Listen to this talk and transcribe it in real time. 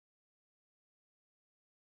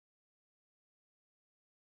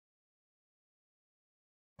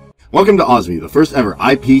Welcome to Ozivi, the first ever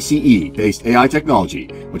IPCE-based AI technology,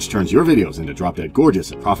 which turns your videos into drop-dead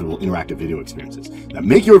gorgeous and profitable interactive video experiences that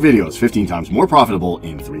make your videos 15 times more profitable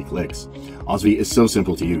in 3 clicks. Ozivi is so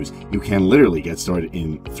simple to use, you can literally get started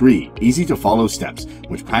in 3 easy-to-follow steps,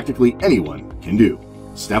 which practically anyone can do.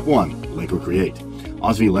 Step 1. Link or create.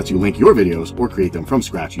 Ozivi lets you link your videos or create them from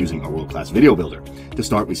scratch using our world-class video builder. To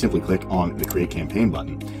start, we simply click on the Create Campaign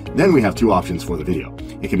button. Then we have 2 options for the video.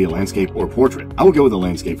 It can be a landscape or portrait. I will go with the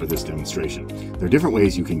landscape for this demonstration. There are different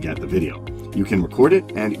ways you can get the video. You can record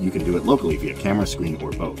it, and you can do it locally via camera, screen,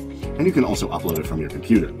 or both. And you can also upload it from your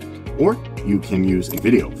computer. Or you can use a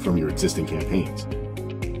video from your existing campaigns.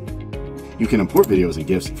 You can import videos and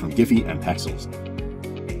GIFs from Giphy and Pexels.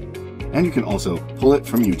 And you can also pull it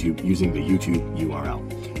from YouTube using the YouTube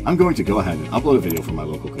URL. I'm going to go ahead and upload a video from my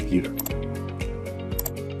local computer.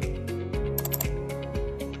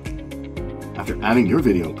 After adding your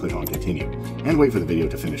video, click on Continue and wait for the video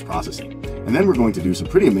to finish processing. And then we're going to do some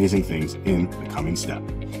pretty amazing things in the coming step.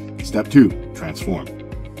 Step 2. Transform.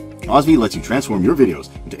 Ozivi lets you transform your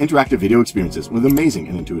videos into interactive video experiences with amazing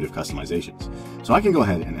and intuitive customizations. So I can go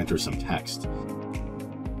ahead and enter some text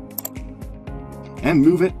and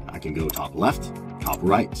move it. I can go top left, top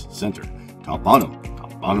right, center, top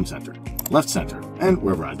bottom center, left center, and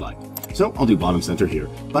wherever I'd like. So I'll do bottom center here,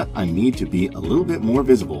 but I need to be a little bit more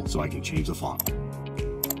visible so I can change the font.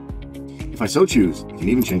 If I so choose, I can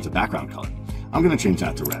even change the background color. I'm going to change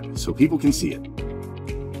that to red so people can see it.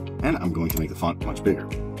 And I'm going to make the font much bigger.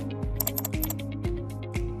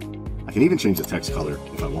 I can even change the text color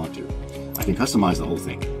if I want to. I can customize the whole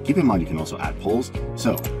thing. Keep in mind you can also add polls,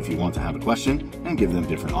 so if you want to have a question and give them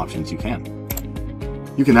different options, you can.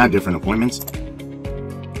 You can add different appointments,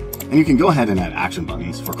 and you can go ahead and add action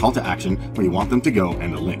buttons for call to action where you want them to go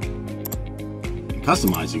and a link. In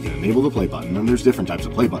Customize, you can enable the play button, and there's different types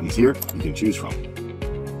of play buttons here you can choose from.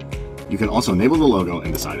 You can also enable the logo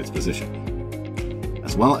and decide its position,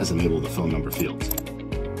 as well as enable the phone number fields.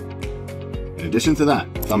 In addition to that,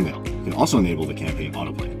 thumbnail. You can also enable the campaign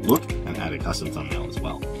autoplay, look, and add a custom thumbnail as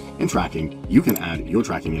well. In tracking, you can add your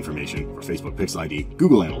tracking information for Facebook Pixel ID,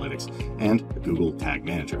 Google Analytics, and Google Tag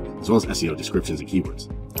Manager, as well as SEO descriptions and keywords.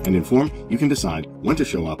 And in Form, you can decide when to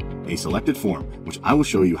show up a selected form, which I will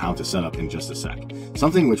show you how to set up in just a sec.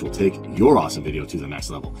 Something which will take your awesome video to the next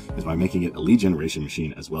level is by making it a lead generation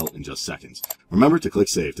machine as well in just seconds. Remember to click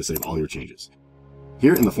Save to save all your changes.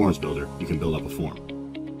 Here in the Forms Builder, you can build up a form.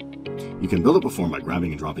 You can build up a form by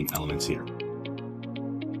grabbing and dropping elements here.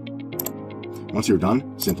 Once you're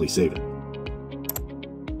done, simply save it.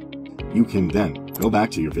 You can then go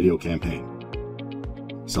back to your video campaign.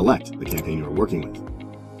 Select the campaign you are working with.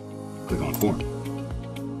 Click on Form.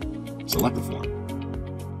 Select the form.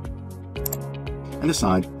 And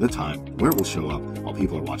decide the time where it will show up while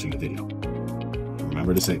people are watching the video.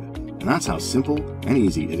 Remember to save it. And that's how simple and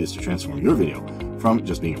easy it is to transform your video from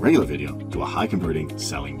just being a regular video to a high-converting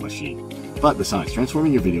selling machine. But besides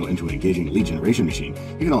transforming your video into an engaging lead generation machine,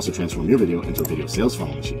 you can also transform your video into a video sales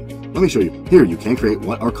funnel machine. Let me show you. Here you can create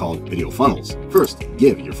what are called video funnels. First,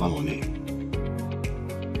 give your funnel a name.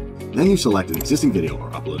 Then you select an existing video or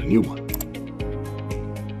upload a new one.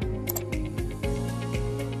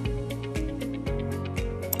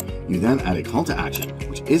 You then add a call to action,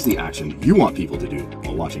 which is the action you want people to do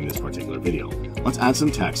while watching this particular video. Let's add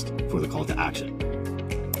some text for the call to action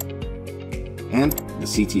and the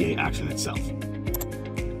CTA action itself.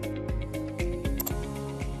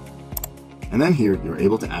 And then here, you're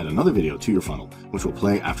able to add another video to your funnel, which will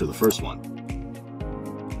play after the first one.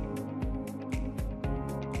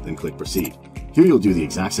 Then click Proceed. Here you'll do the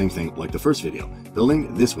exact same thing like the first video,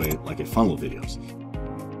 building this way like a funnel of videos.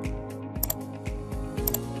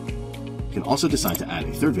 You can also decide to add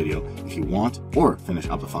a third video if you want, or finish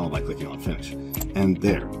up the funnel by clicking on Finish. And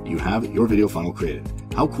there, you have your video funnel created.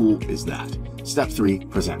 How cool is that? Step 3,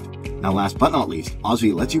 present. Now last but not least,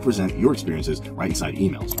 Ozivi lets you present your experiences right inside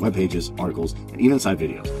emails, web pages, articles, and even inside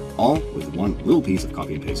videos, all with one little piece of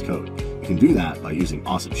copy and paste code. You can do that by using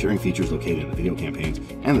awesome sharing features located in the video campaigns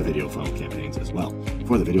and the video funnel campaigns as well.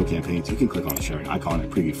 For the video campaigns, you can click on the sharing icon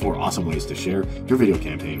and preview 4 awesome ways to share your video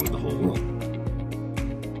campaign with the whole world.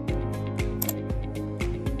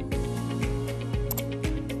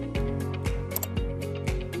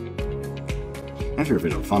 And for your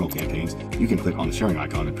video funnel campaigns, you can click on the sharing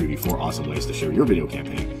icon and preview 4 awesome ways to share your video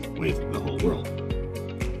campaign with the whole world.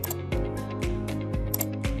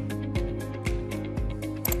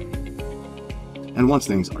 And once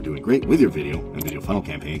things are doing great with your video and video funnel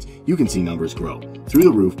campaigns, you can see numbers grow through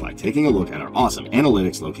the roof by taking a look at our awesome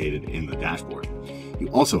analytics located in the dashboard. You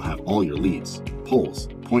also have all your leads, polls,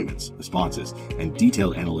 appointments, responses, and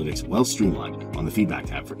detailed analytics well streamlined on the feedback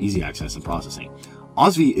tab for easy access and processing.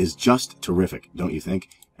 Ozivi is just terrific, don't you think?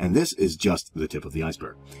 And this is just the tip of the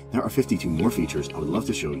iceberg. There are 52 more features I would love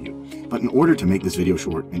to show you, but in order to make this video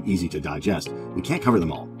short and easy to digest, we can't cover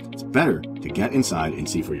them all. It's better to get inside and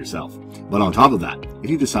see for yourself. But on top of that, if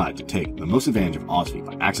you decide to take the most advantage of Ozivi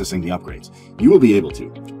by accessing the upgrades, you will be able to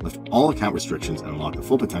lift all account restrictions and unlock the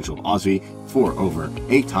full potential of Ozivi for over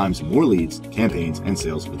 8 times more leads, campaigns, and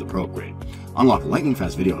sales with the Pro upgrade. Unlock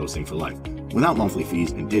lightning-fast video hosting for life, without monthly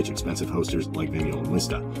fees, and ditch expensive hosters like Vimeo and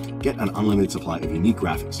Wista. Get an unlimited supply of unique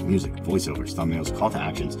graphics, music, voiceovers, thumbnails, call to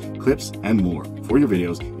actions, clips, and more for your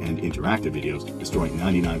videos and interactive videos, destroying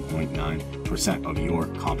 99.9% of your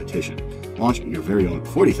competition. Launch your very own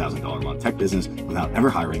 $40,000 a month tech business without ever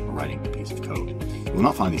hiring or writing a piece of code. You will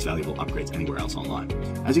not find these valuable upgrades anywhere else online.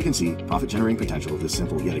 As you can see, profit-generating potential of this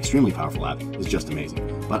simple yet extremely powerful app is just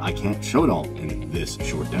amazing, but I can't show it all in this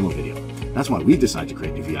short demo video. That's why we decided to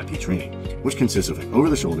create a VIP training, which consists of an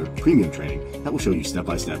over-the-shoulder premium training that will show you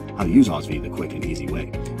step-by-step how to use Ozivi the quick and easy way.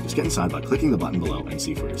 Just get inside by clicking the button below and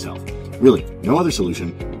see for yourself. Really, no other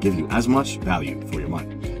solution will give you as much value for your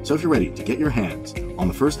money. So if you're ready to get your hands on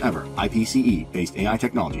the first ever IPCE-based AI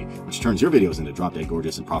technology, which turns your videos into drop-dead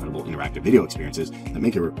gorgeous and profitable interactive video experiences that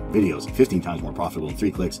make your videos 15 times more profitable in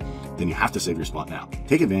 3 clicks, then you have to save your spot now.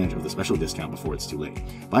 Take advantage of the special discount before it's too late.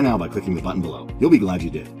 Buy now by clicking the button below. You'll be glad you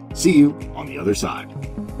did. See you on the other side.